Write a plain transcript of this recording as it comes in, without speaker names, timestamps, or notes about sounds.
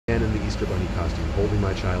Easter Bunny costume holding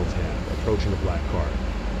my child's hand, approaching a black car.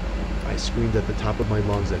 I screamed at the top of my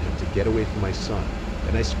lungs at him to get away from my son,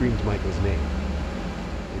 and I screamed Michael's name.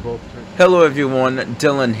 They both turned. Hello everyone,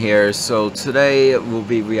 Dylan here. So today we'll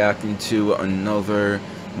be reacting to another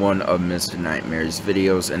one of Mr. Nightmare's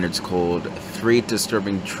videos, and it's called 3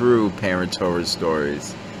 Disturbing True Parents Horror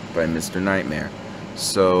Stories by Mr. Nightmare.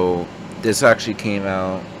 So this actually came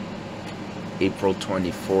out April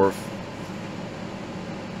 24th,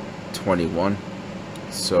 21.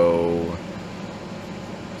 So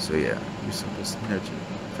yeah, use of this energy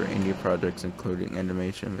for indie projects including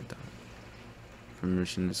animation with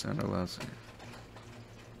permission to sound allows.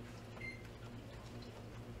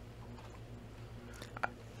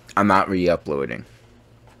 I'm not re-uploading.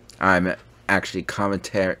 I'm actually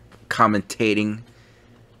commentating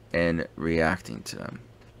and reacting to them.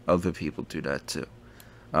 Other people do that too.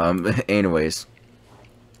 Anyways,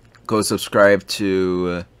 go subscribe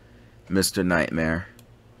to Mr. Nightmare,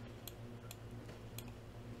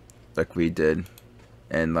 like we did,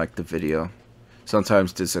 and like the video.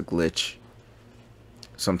 Sometimes there's a glitch.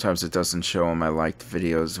 Sometimes it doesn't show on my liked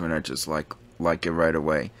videos when I just like it right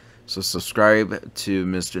away. So subscribe to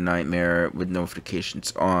Mr. Nightmare with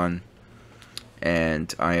notifications on.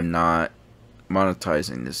 And I am not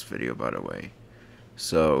monetizing this video, by the way.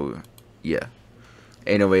 So yeah.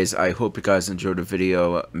 Anyways, I hope you guys enjoyed the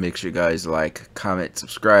video. Make sure you guys like, comment,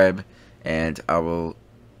 subscribe, and I will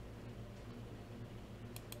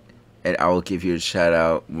give you a shout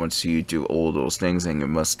out once you do all those things, and you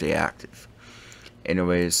must stay active.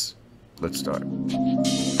 Anyways, let's start.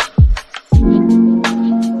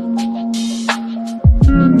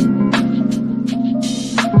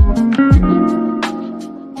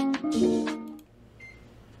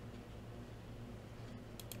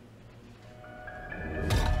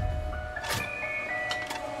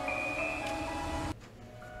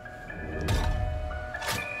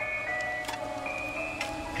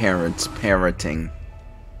 Parents parenting.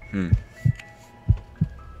 I'm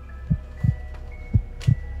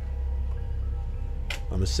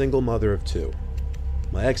a single mother of 2.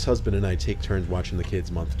 My ex-husband and I take turns watching the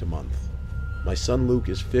kids month to month. My son Luke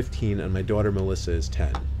is 15 and my daughter Melissa is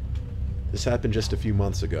 10. This happened just a few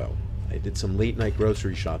months ago. I did some late-night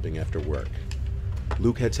grocery shopping after work.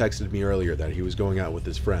 Luke had texted me earlier that he was going out with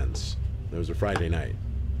his friends. It was a Friday night.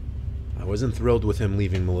 I wasn't thrilled with him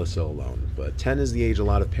leaving Melissa alone, but 10 is the age a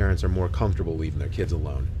lot of parents are more comfortable leaving their kids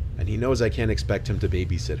alone, and he knows I can't expect him to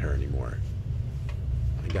babysit her anymore.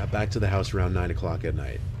 I got back to the house around 9 o'clock at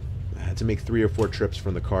night. I had to make 3 or 4 trips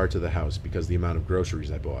from the car to the house because of the amount of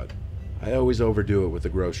groceries I bought. I always overdo it with the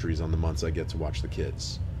groceries on the months I get to watch the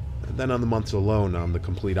kids, and then on the months alone I'm the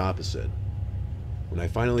complete opposite. When I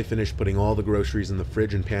finally finished putting all the groceries in the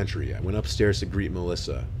fridge and pantry, I went upstairs to greet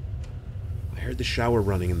Melissa. I heard the shower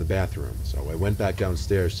running in the bathroom, so I went back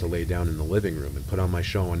downstairs to lay down in the living room and put on my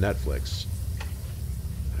show on Netflix.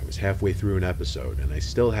 I was halfway through an episode, and I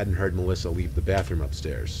still hadn't heard Melissa leave the bathroom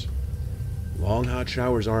upstairs. Long hot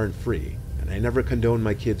showers aren't free, and I never condone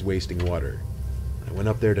my kids wasting water. I went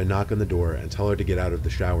up there to knock on the door and tell her to get out of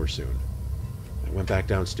the shower soon. I went back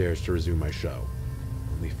downstairs to resume my show.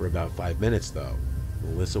 Only for about 5 minutes, though.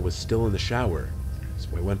 Melissa was still in the shower, so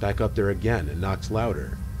I went back up there again and knocked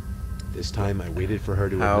louder. This time I waited for her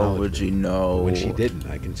to acknowledge me. How would you know? But when she didn't,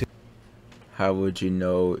 I continued. How would you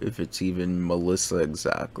know if it's even Melissa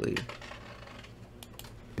exactly?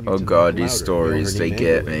 Oh god, these stories, they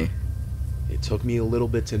get me. It took me a little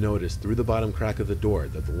bit to notice through the bottom crack of the door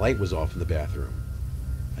that the light was off in the bathroom.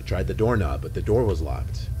 I tried the doorknob, but the door was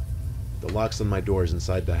locked. The locks on my doors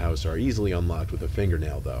inside the house are easily unlocked with a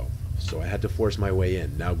fingernail though, so I had to force my way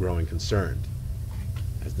in, now growing concerned.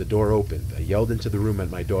 As the door opened, I yelled into the room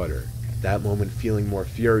at my daughter, at that moment feeling more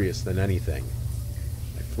furious than anything.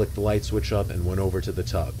 I flicked the light switch up and went over to the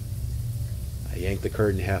tub. I yanked the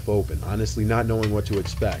curtain half open, honestly not knowing what to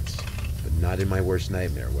expect, but not in my worst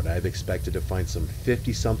nightmare would I have expected to find some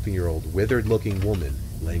 50-something-year-old withered-looking woman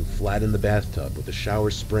laying flat in the bathtub with the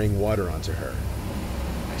shower spraying water onto her.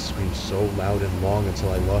 I screamed so loud and long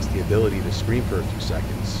until I lost the ability to scream for a few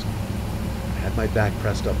seconds. I had my back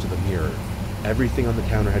pressed up to the mirror. Everything on the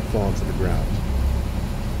counter had fallen to the ground.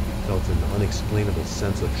 I felt an unexplainable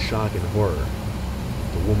sense of shock and horror.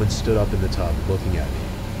 The woman stood up in the tub, looking at me,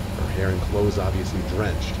 her hair and clothes obviously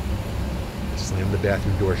drenched. I slammed the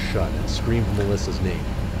bathroom door shut and screamed Melissa's name.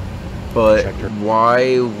 But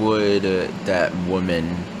why would that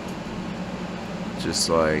woman just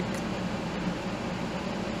like...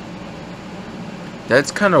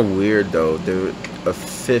 That's kind of weird though. A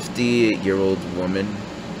 50-year-old woman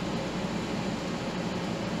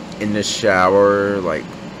in the shower, like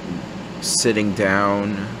sitting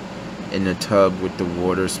down in the tub with the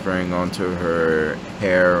water spraying onto her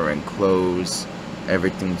hair and clothes.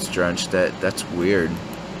 Everything's drenched. That's weird.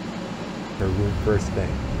 Her room first thing.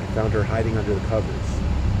 I found her hiding under the covers.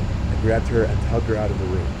 I grabbed her and tugged her out of the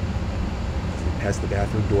room. As we passed the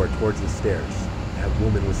bathroom door towards the stairs, that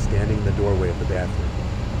woman was standing in the doorway of the bathroom.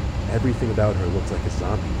 Everything about her looked like a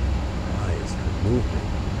zombie. Her eyes, her movement.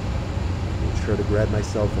 I made sure to grab my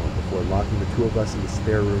cell phone before locking the two of us in the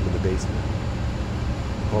spare room in the basement.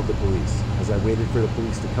 I called the police. As I waited for the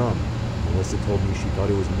police to come, Melissa told me she thought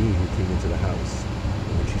it was me who came into the house.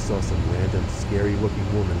 And when she saw some random, scary-looking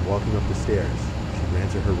woman walking up the stairs, she ran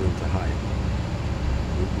to her room to hide.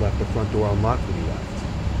 Luke left the front door unlocked when he left.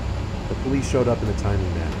 The police showed up in a timely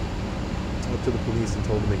manner. I talked to the police and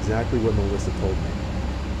told them exactly what Melissa told me.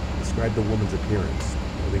 I described the woman's appearance,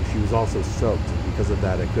 noting she was also soaked, and because of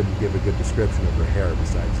that I couldn't give a good description of her hair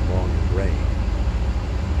besides long and graying.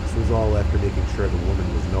 This was all after making sure the woman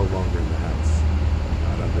was no longer in the house.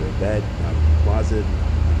 Not under a bed, not in the closet,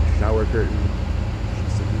 not behind a shower curtain. She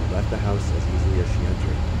simply left the house as easily as she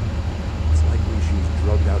entered. It's likely she was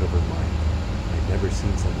drugged out of her mind. I'd never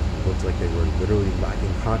seen someone who looked like they were literally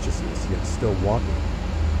lacking consciousness, yet still walking.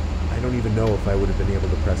 I don't even know if I would have been able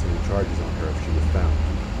to press any charges on her if she was found,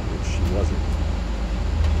 which she wasn't.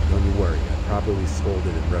 Don't you worry, I properly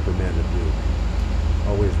scolded and reprimanded Luke.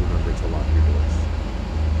 Always remember to lock your doors.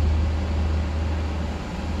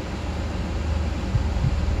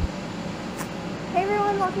 Hey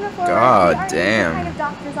everyone, welcome to Forward. God we are damn. the kind of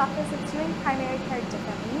doctor's office that's doing primary care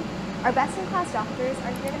differently. Our best-in-class doctors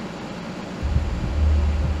are here to...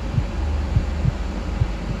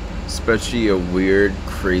 Especially a weird,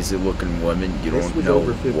 crazy-looking woman. You This don't was know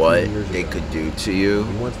over 15 what years they ago. could do to you.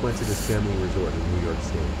 We once went to this family resort in New York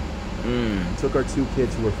State. We took our two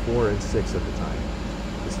kids who were 4 and 6 at the time.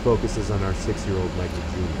 This focuses on our 6-year-old Michael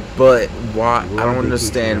Jr. But why? We were I on don't vacation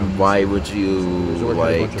understand around why December. would you The resort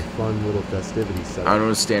had a like. bunch of fun little festivities set I up. don't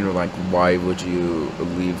understand like why would you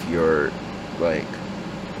leave your like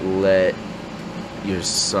let your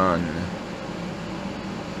son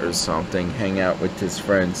or something hang out with his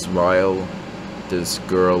friends while this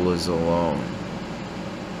girl is alone.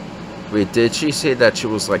 Wait, did she say that she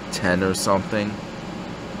was like 10 or something?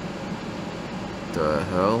 The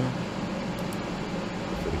hell?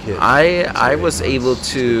 For the kids. I It's was very able nice.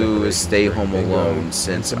 to Decorations stay during home bingo, alone and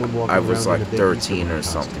since someone walking I was around in like a big 13 Easter or bunny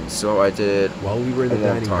something. costume. So I did While we were in the a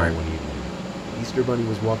long dining hall time. one evening, the Easter Bunny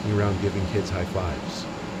was walking around giving kids high fives.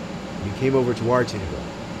 When he came over to our table,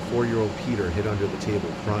 4-year-old Peter hid under the table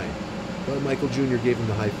crying, but Michael Jr. gave him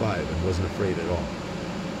the high five and wasn't afraid at all.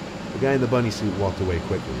 The guy in the bunny suit walked away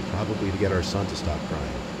quickly, probably to get our son to stop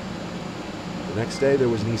crying. The next day there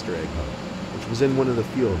was an Easter egg hunt, which was in one of the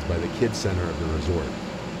fields by the kids center of the resort.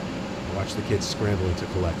 I watched the kids scrambling to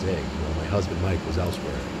collect eggs while my husband Mike was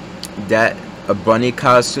elsewhere. That a bunny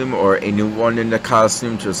costume or anyone in the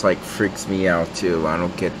costume just like freaks me out too. I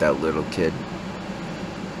don't get that little kid.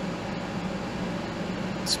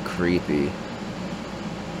 It's creepy.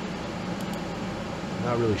 I'm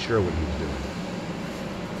not really sure what he was doing.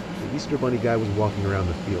 The Easter Bunny guy was walking around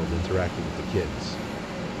the field interacting with the kids.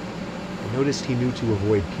 I noticed he knew to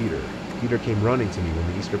avoid Peter. Peter came running to me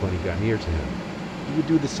when the Easter Bunny got near to him. He would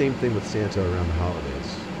do the same thing with Santa around the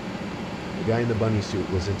holidays. The guy in the bunny suit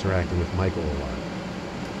was interacting with Michael a lot.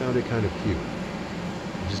 I found it kind of cute.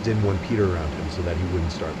 I just didn't want Peter around him so that he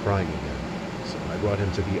wouldn't start crying again. So I brought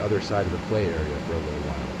him to the other side of the play area for a little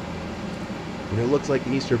while. When it looked like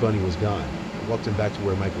the Easter Bunny was gone, I walked him back to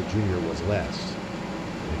where Michael Jr. was last.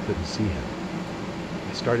 I couldn't see him.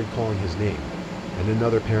 I started calling his name, and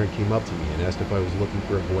another parent came up to me and asked if I was looking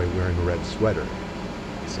for a boy wearing a red sweater.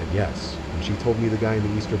 I said yes, and she told me the guy in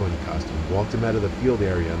the Easter Bunny costume walked him out of the field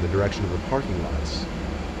area in the direction of the parking lots.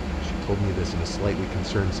 She told me this in a slightly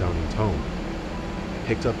concerned-sounding tone. I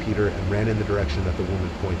picked up Peter and ran in the direction that the woman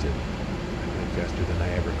pointed. I ran faster than I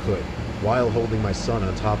ever could, while holding my son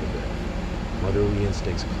on top of it. Motherly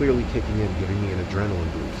instincts clearly kicking in, giving me an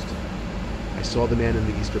adrenaline boost. I saw the man in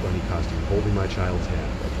the Easter Bunny costume holding my child's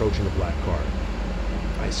hand, approaching a black car.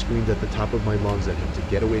 I screamed at the top of my lungs at him to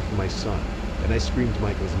get away from my son, and I screamed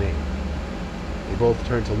Michael's name. They both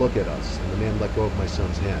turned to look at us, and the man let go of my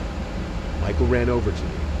son's hand. Michael ran over to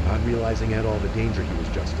me, not realizing at all the danger he was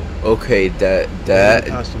just in. Okay, The man in the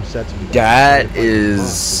costume said to me that he was trying to find his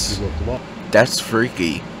mom since he looked lost. that's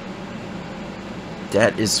freaky.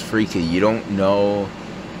 That is freaky. You don't know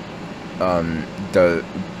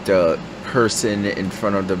the person in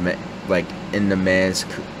front of the like in the mask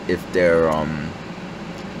if they're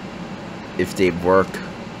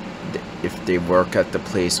if they work at the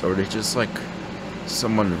place or they're just like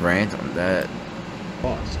someone random. That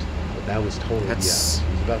Lost, but that was totally That's- BS.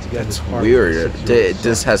 He was was about to get in his That's car. weird. With his 6-year-old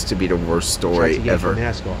This son. has to be the worst story Tried to yank ever. the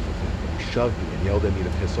mask off of him, but he shoved me and yelled at me to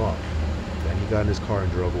piss off. Then he got in his car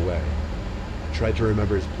and drove away. I tried to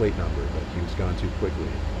remember his plate number, but he was gone too quickly.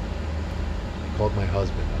 I called my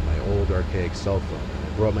husband on my old archaic cell phone,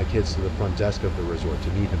 and I brought my kids to the front desk of the resort to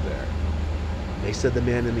meet him there. They said the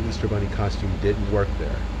man in the Easter Bunny costume didn't work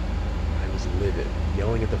there. I was livid,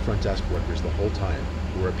 yelling at the front desk workers the whole time,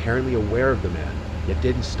 who were apparently aware of the man, yet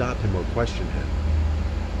didn't stop him or question him.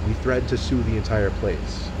 We threatened to sue the entire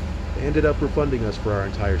place. They ended up refunding us for our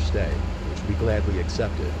entire stay, which we gladly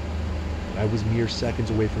accepted. But I was mere seconds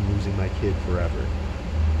away from losing my kid forever.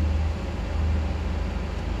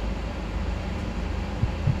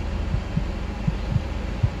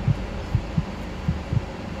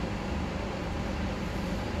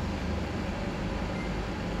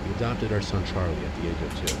 We adopted our son Charlie at the age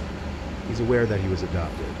of 2. He's aware that he was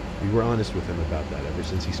adopted. We were honest with him about that ever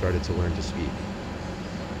since he started to learn to speak.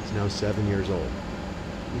 He's now 7 years old.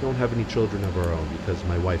 We don't have any children of our own because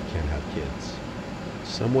my wife can't have kids.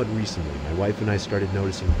 Somewhat recently, my wife and I started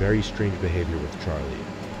noticing very strange behavior with Charlie.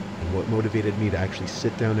 And what motivated me to actually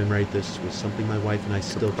sit down and write this was something my wife and I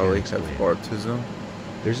still can't explain. Autism.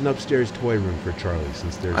 There's an upstairs toy room for Charlie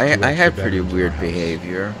since there's I two extra had pretty bedrooms in weird our house.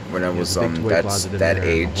 behavior when I He was has a big toy that closet in that there,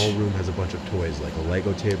 and age. the whole room has a bunch of toys like a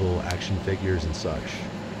Lego table, action figures, and such.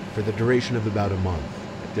 For the duration of about a month,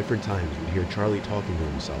 at different times we'd hear Charlie talking to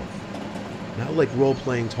himself. Not like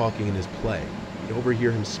role-playing talking in his play. You'd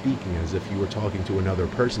overhear him speaking as if he were talking to another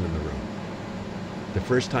person in the room. The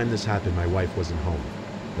first time this happened, my wife wasn't home.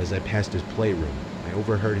 As I passed his playroom, I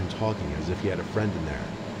overheard him talking as if he had a friend in there.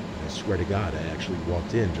 I swear to God, I actually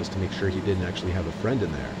walked in just to make sure he didn't actually have a friend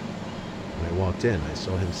in there. When I walked in, I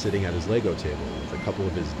saw him sitting at his Lego table with a couple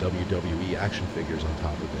of his WWE action figures on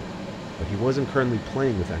top of it. But he wasn't currently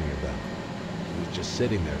playing with any of them. He was just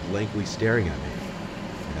sitting there, blankly staring at me.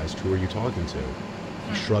 I asked, "Who are you talking to?"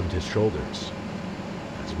 He shrugged his shoulders.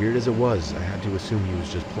 As weird as it was, I had to assume he was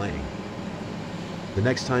just playing. The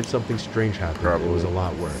next time something strange happened, it was a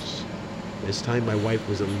lot worse. This time my wife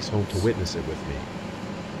was at least home to witness it with me.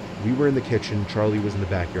 We were in the kitchen, Charlie was in the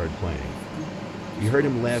backyard playing. We heard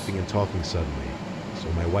him laughing and talking suddenly, so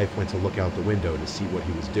my wife went to look out the window to see what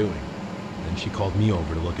he was doing. Then she called me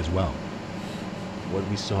over to look as well. What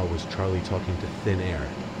we saw was Charlie talking to thin air,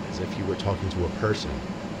 as if he were talking to a person.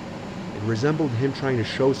 It resembled him trying to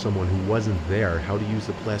show someone who wasn't there how to use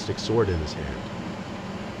the plastic sword in his hand.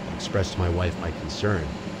 I expressed to my wife my concern.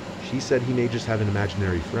 She said he may just have an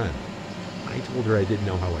imaginary friend. I told her I didn't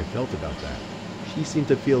know how I felt about that. She seemed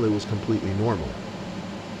to feel it was completely normal.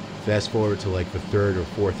 Fast forward to like the third or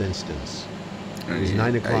fourth instance. It was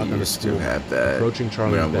 9 o'clock on the school, approaching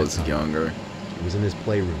Charlie's bedtime. When I was younger. He was in his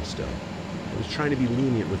playroom still. I was trying to be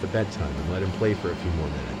lenient with the bedtime and let him play for a few more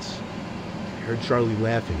minutes. I heard Charlie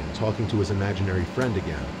laughing and talking to his imaginary friend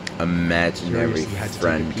again. Imaginary Seriously, had to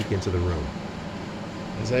friend. take a peek into the room.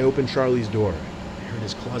 As I opened Charlie's door, I heard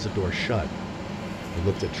his closet door shut. I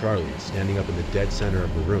looked at Charlie, standing up in the dead center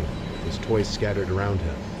of the room, with his toys scattered around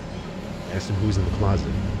him. I asked him who's in the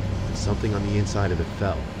closet, and something on the inside of it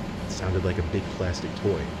fell. It sounded like a big plastic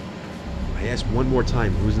toy. I asked one more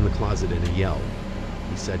time who's in the closet in a yell.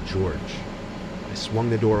 He said George. I swung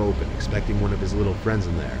the door open, expecting one of his little friends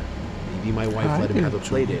in there. Maybe my wife let him have a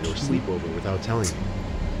play date or sleepover without telling me.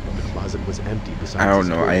 But the closet was empty besides I don't his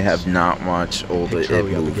know. I toys. have not watched older I picked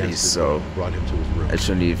Charlie up movies, against his so wall and brought him to his room. I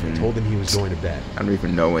shouldn't even. I told him he was going to bed. I don't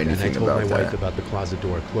even know And anything I told about my wife that. about the closet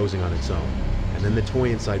door closing on its own, and then the toy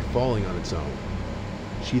inside falling on its own.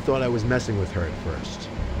 She thought I was messing with her at first,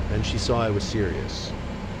 but then she saw I was serious.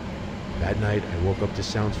 That night, I woke up to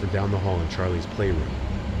sounds from down the hall in Charlie's playroom.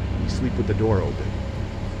 We sleep with the door open.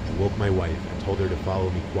 I woke my wife and told her to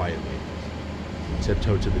follow me quietly. We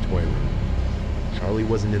tiptoed to the toy room. Charlie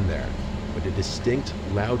wasn't in there, but a distinct,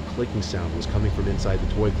 loud clicking sound was coming from inside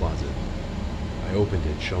the toy closet. I opened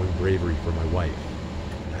it, showing bravery for my wife.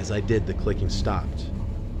 And as I did, the clicking stopped.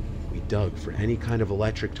 We dug for any kind of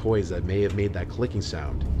electric toys that may have made that clicking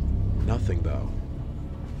sound. Nothing, though.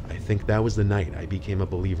 I think that was the night I became a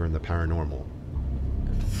believer in the paranormal.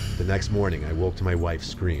 The next morning, I woke to my wife's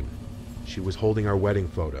scream. She was holding our wedding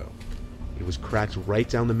photo. It was cracked right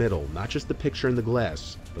down the middle, not just the picture in the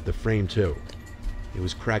glass, but the frame too. It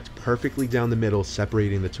was cracked perfectly down the middle,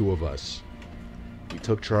 separating the two of us. We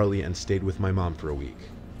took Charlie and stayed with my mom for a week.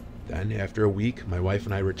 Then, after a week, my wife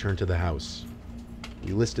and I returned to the house.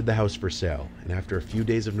 We listed the house for sale, and after a few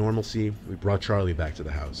days of normalcy, we brought Charlie back to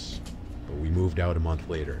the house. But we moved out a month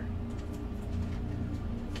later.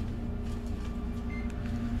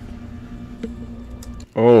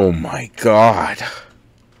 Oh my god.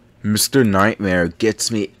 Mr. Nightmare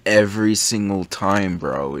gets me every single time,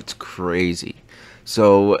 bro. It's crazy.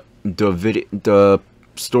 So the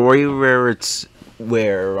story where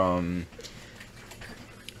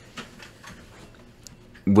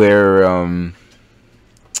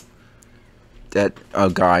that a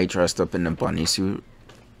guy dressed up in a bunny suit,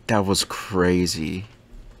 that was crazy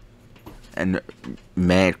and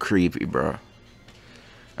mad creepy, bro.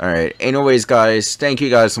 Alright, anyways guys, thank you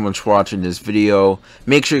guys so much for watching this video.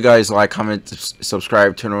 Make sure you guys like, comment,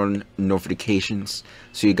 subscribe, turn on notifications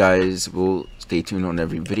so you guys will stay tuned on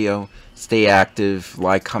every video. Stay active,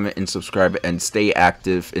 like, comment, and subscribe, and stay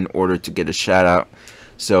active in order to get a shout out.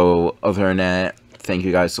 So other than that, thank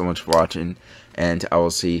you guys so much for watching, and I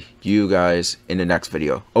will see you guys in the next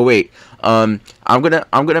video. Oh wait, I'm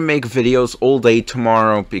gonna make videos all day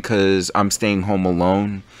tomorrow because I'm staying home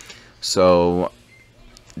alone. So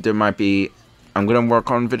there might be, I'm gonna work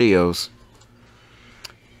on videos.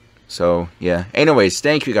 So yeah, anyways,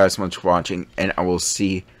 thank you guys so much for watching, and I will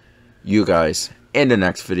see you guys in the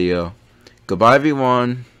next video. Goodbye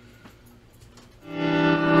everyone.